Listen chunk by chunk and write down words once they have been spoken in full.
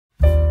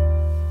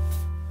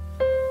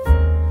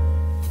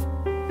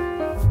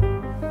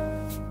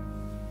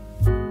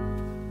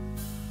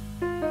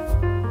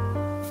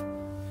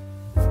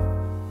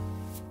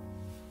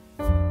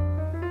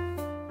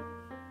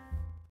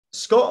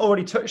Scott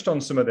already touched on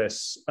some of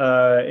this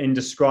in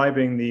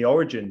describing the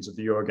origins of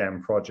the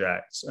Eurogang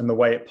project and the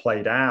way it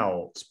played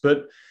out.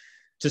 But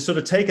to sort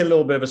of take a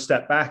little bit of a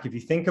step back, if you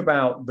think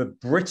about the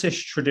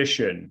British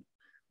tradition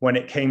when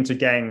it came to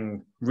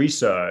gang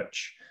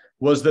research,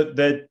 was that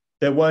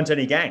there weren't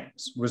any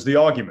gangs, was the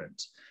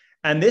argument.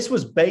 And this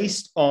was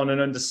based on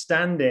an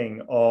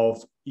understanding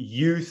of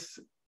youth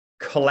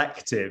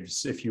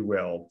collectives, if you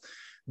will,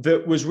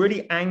 that was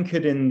really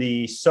anchored in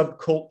the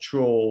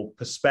subcultural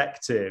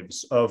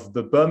perspectives of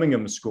the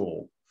Birmingham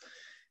School.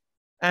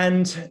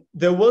 And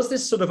there was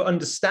this sort of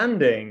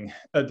understanding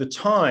at the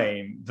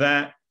time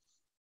that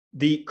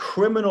the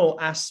criminal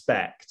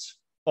aspect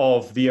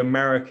of the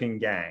American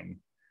gang,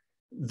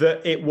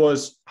 that it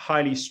was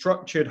highly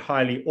structured,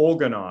 highly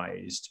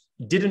organized,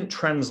 didn't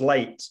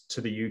translate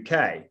to the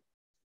UK.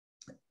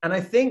 And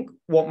I think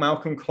what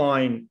Malcolm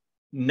Klein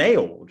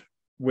nailed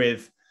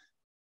with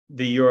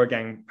the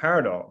Eurogang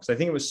paradox, I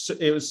think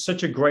it was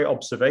such a great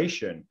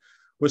observation,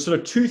 was sort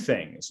of two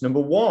things. Number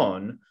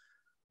one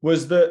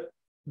was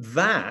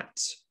that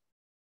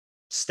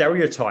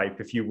stereotype,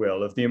 if you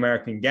will, of the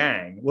American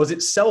gang was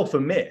itself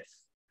a myth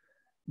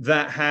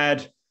that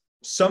had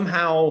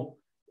somehow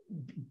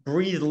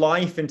breathed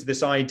life into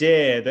this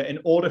idea that in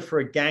order for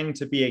a gang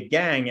to be a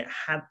gang, it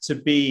had to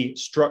be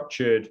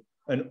structured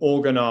and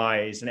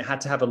organized, and it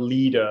had to have a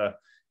leader,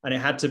 and it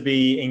had to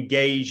be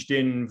engaged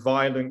in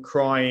violent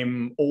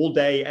crime all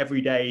day, every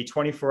day,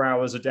 24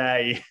 hours a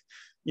day,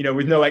 you know,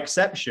 with no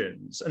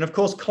exceptions. And of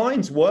course,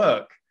 Klein's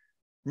work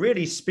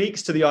really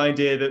speaks to the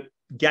idea that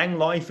gang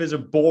life is a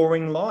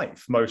boring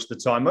life most of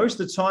the time.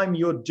 Most of the time,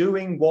 you're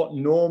doing what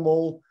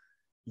normal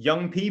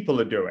young people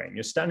are doing.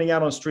 You're standing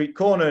out on street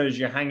corners,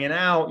 you're hanging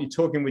out, you're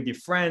talking with your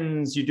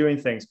friends, you're doing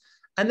things.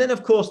 And then,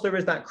 of course, there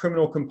is that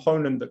criminal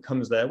component that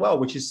comes there, well,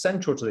 which is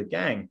central to the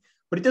gang.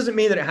 But it doesn't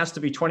mean that it has to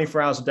be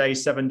 24 hours a day,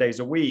 7 days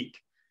a week.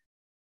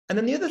 And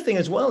then the other thing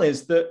as well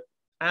is that,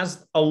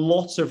 as a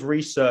lot of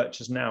research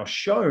has now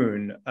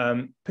shown,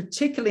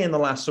 particularly in the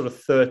last sort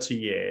of 30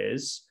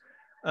 years,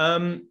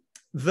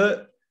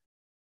 that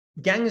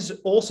gangs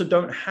also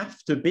don't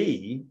have to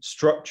be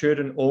structured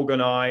and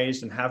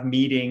organized and have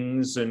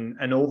meetings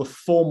and all the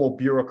formal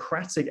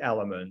bureaucratic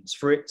elements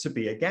for it to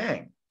be a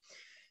gang.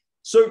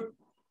 So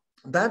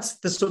that's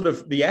the sort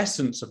of the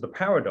essence of the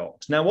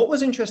paradox. Now, what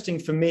was interesting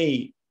for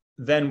me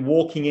then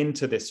walking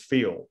into this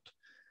field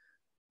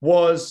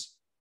was,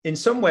 in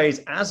some ways,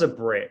 as a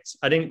Brit,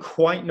 I didn't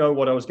quite know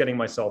what I was getting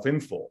myself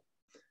in for.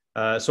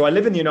 So I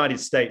live in the United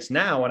States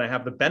now, and I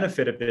have the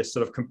benefit of this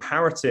sort of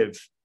comparative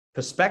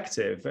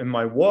perspective in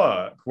my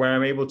work where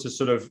I'm able to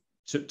sort of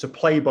to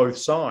play both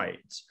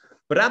sides.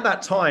 But at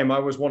that time, I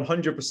was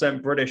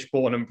 100% British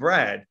born and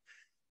bred.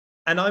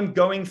 And I'm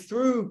going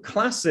through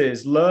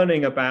classes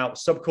learning about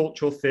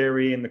subcultural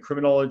theory and the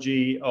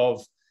criminology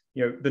of,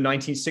 you know, the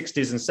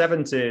 1960s and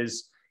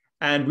 70s,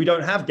 and we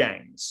don't have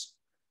gangs.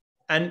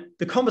 And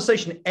the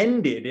conversation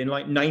ended in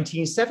like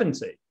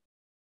 1970.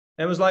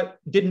 And it was like,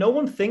 did no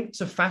one think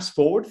to fast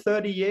forward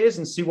 30 years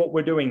and see what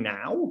we're doing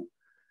now?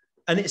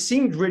 And it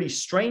seemed really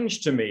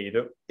strange to me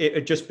that it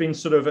had just been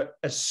sort of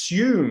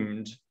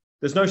assumed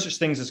there's no such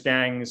things as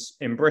gangs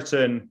in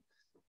Britain,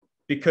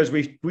 because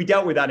we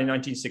dealt with that in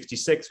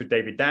 1966 with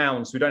David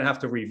Downs. We don't have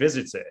to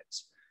revisit it.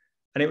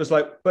 And it was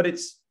like, but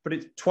it's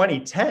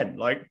 2010.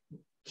 Like,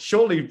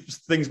 surely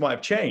things might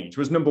have changed,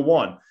 was number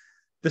one.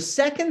 The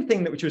second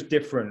thing which was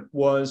different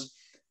was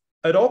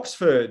at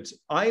Oxford,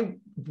 I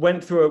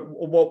went through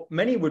what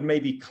many would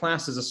maybe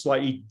class as a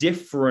slightly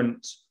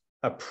different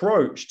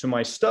approach to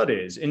my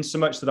studies, in so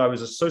much that I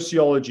was a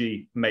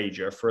sociology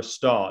major for a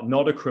start,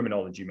 not a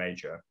criminology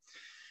major.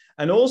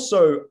 And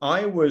also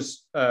I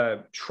was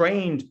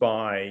trained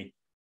by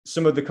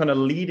some of the kind of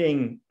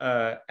leading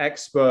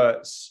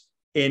experts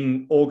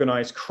in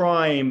organized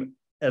crime,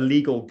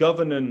 illegal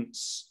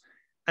governance,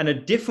 and a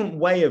different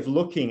way of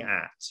looking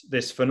at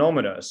this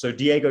phenomena. So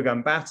Diego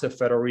Gambetta,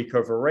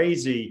 Federico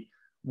Varese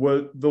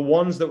were the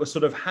ones that were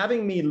sort of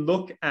having me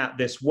look at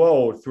this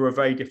world through a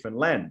very different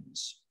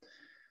lens.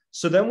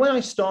 So then when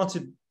I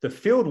started the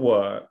field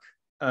work,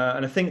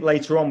 and I think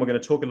later on we're going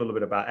to talk a little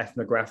bit about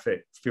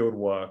ethnographic field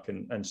work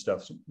and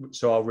stuff,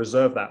 so I'll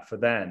reserve that for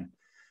then.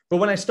 But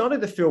when I started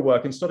the field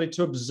work and started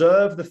to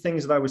observe the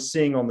things that I was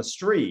seeing on the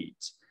street,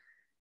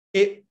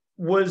 it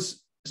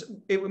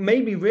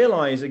made me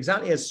realize,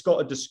 exactly as Scott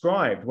had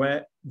described,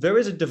 where there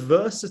is a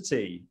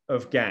diversity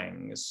of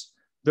gangs,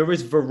 there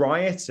is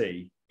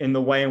variety in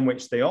the way in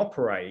which they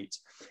operate.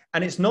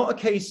 And it's not a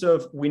case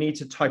of we need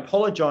to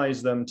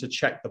typologize them to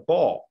check the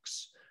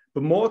box,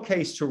 but more a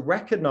case to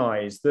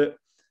recognize that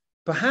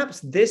perhaps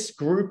this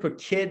group of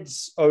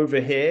kids over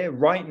here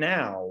right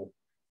now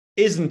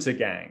isn't a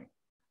gang.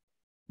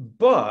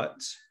 But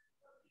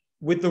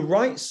with the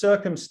right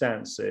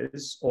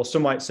circumstances, or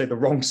some might say the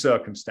wrong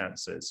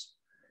circumstances,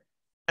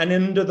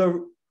 and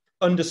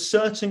under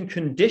certain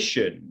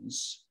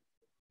conditions,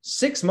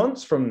 6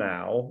 months from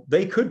now,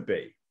 they could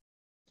be.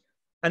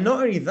 And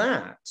not only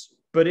that,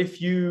 but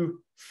if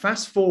you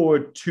fast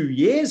forward 2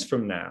 years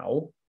from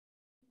now,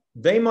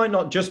 they might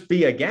not just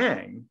be a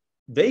gang,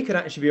 they could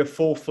actually be a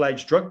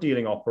full-fledged drug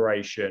dealing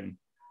operation.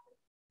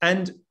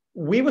 And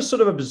we were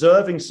sort of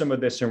observing some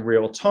of this in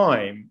real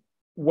time,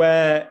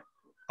 where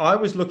I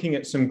was looking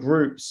at some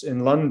groups in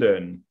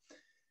London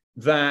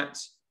that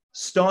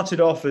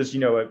started off as,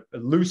 a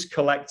loose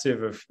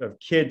collective of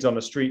kids on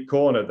a street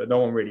corner that no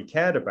one really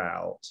cared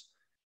about.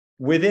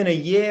 Within a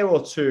year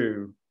or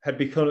two, had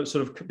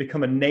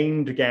become a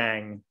named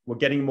gang, were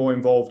getting more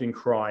involved in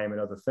crime and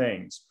other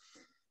things.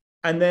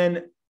 And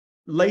then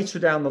later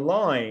down the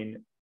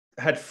line,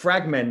 had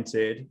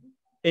fragmented,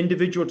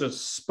 individuals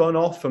just spun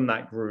off from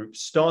that group,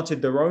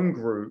 started their own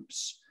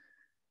groups.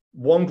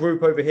 One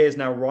group over here is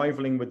now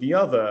rivaling with the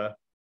other.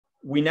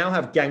 We now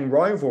have gang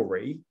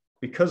rivalry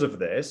because of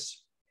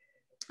this.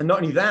 And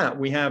not only that,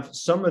 we have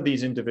some of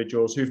these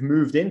individuals who've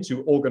moved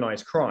into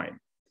organized crime.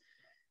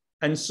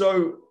 And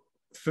so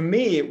for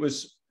me, it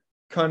was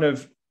kind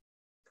of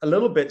a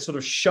little bit sort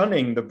of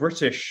shunning the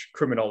British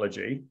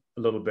criminology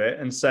a little bit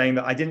and saying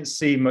that I didn't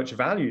see much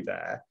value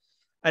there.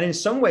 And in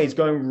some ways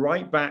going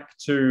right back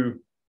to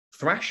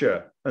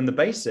Thrasher and the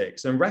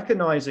basics and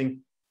recognizing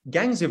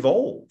gangs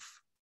evolve,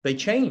 they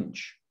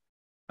change.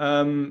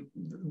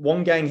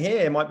 One gang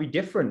here might be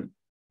different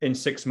in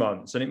 6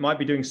 months and it might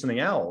be doing something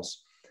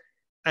else.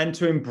 And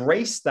to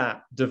embrace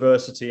that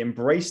diversity,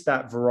 embrace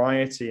that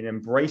variety, and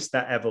embrace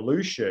that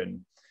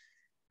evolution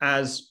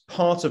as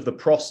part of the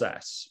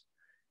process.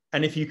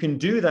 And if you can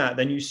do that,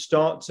 then you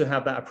start to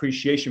have that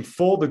appreciation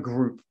for the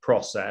group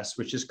process,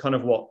 which is kind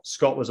of what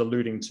Scott was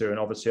alluding to. And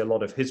obviously a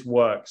lot of his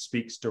work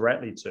speaks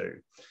directly to,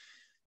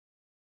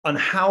 and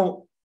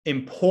how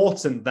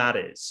important that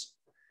is.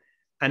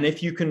 And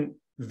if you can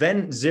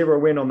then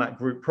zero in on that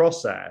group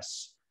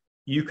process,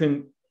 you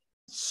can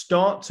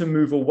start to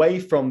move away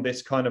from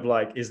this kind of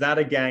like, is that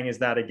a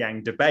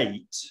gang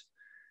debate,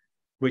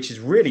 which is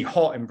really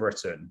hot in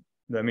Britain.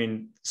 I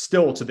mean,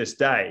 still to this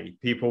day,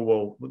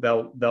 people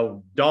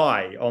they'll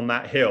die on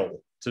that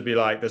hill to be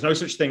like, there's no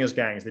such thing as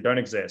gangs, they don't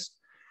exist.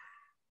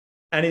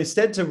 And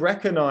instead to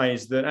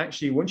recognize that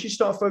actually, once you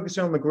start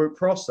focusing on the group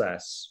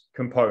process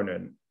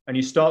component and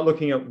you start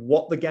looking at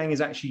what the gang is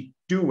actually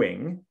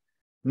doing,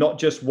 not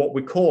just what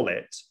we call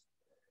it,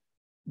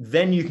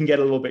 then you can get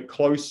a little bit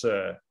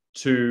closer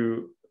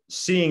to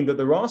seeing that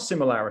there are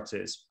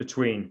similarities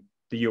between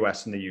the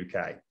US and the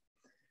UK.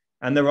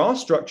 And there are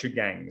structured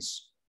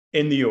gangs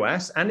in the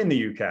US and in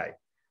the UK,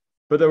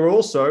 but there are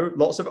also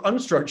lots of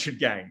unstructured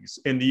gangs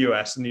in the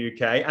US and the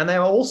UK, and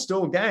they're all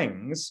still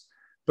gangs,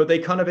 but they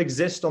kind of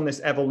exist on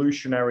this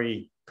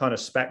evolutionary kind of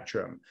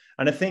spectrum.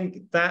 And I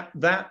think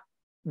that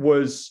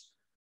was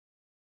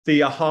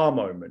the aha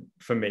moment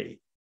for me,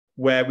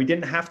 where we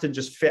didn't have to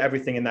just fit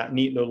everything in that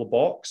neat little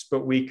box,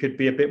 but we could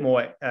be a bit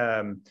more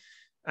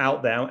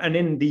out there. And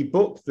in the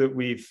book that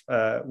we've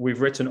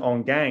written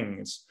on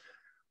gangs,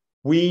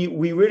 we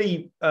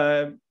really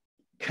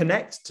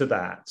connect to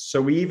that.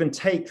 So we even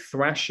take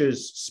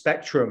Thrasher's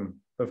spectrum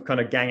of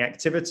kind of gang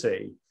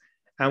activity,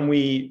 and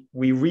we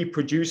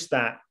reproduce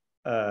that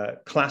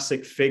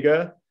classic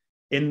figure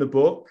in the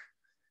book.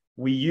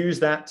 We use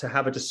that to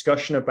have a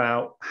discussion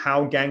about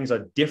how gangs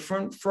are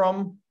different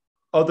from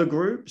other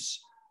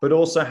groups, but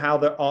also how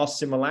there are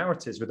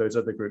similarities with those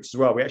other groups as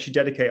well. We actually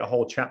dedicate a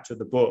whole chapter of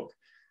the book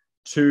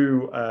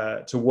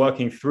to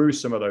working through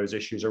some of those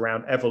issues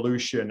around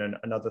evolution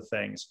and other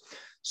things.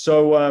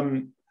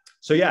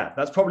 So yeah,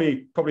 that's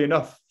probably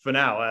enough for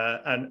now,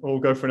 and we'll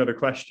go for another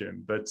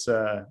question. But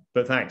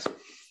thanks.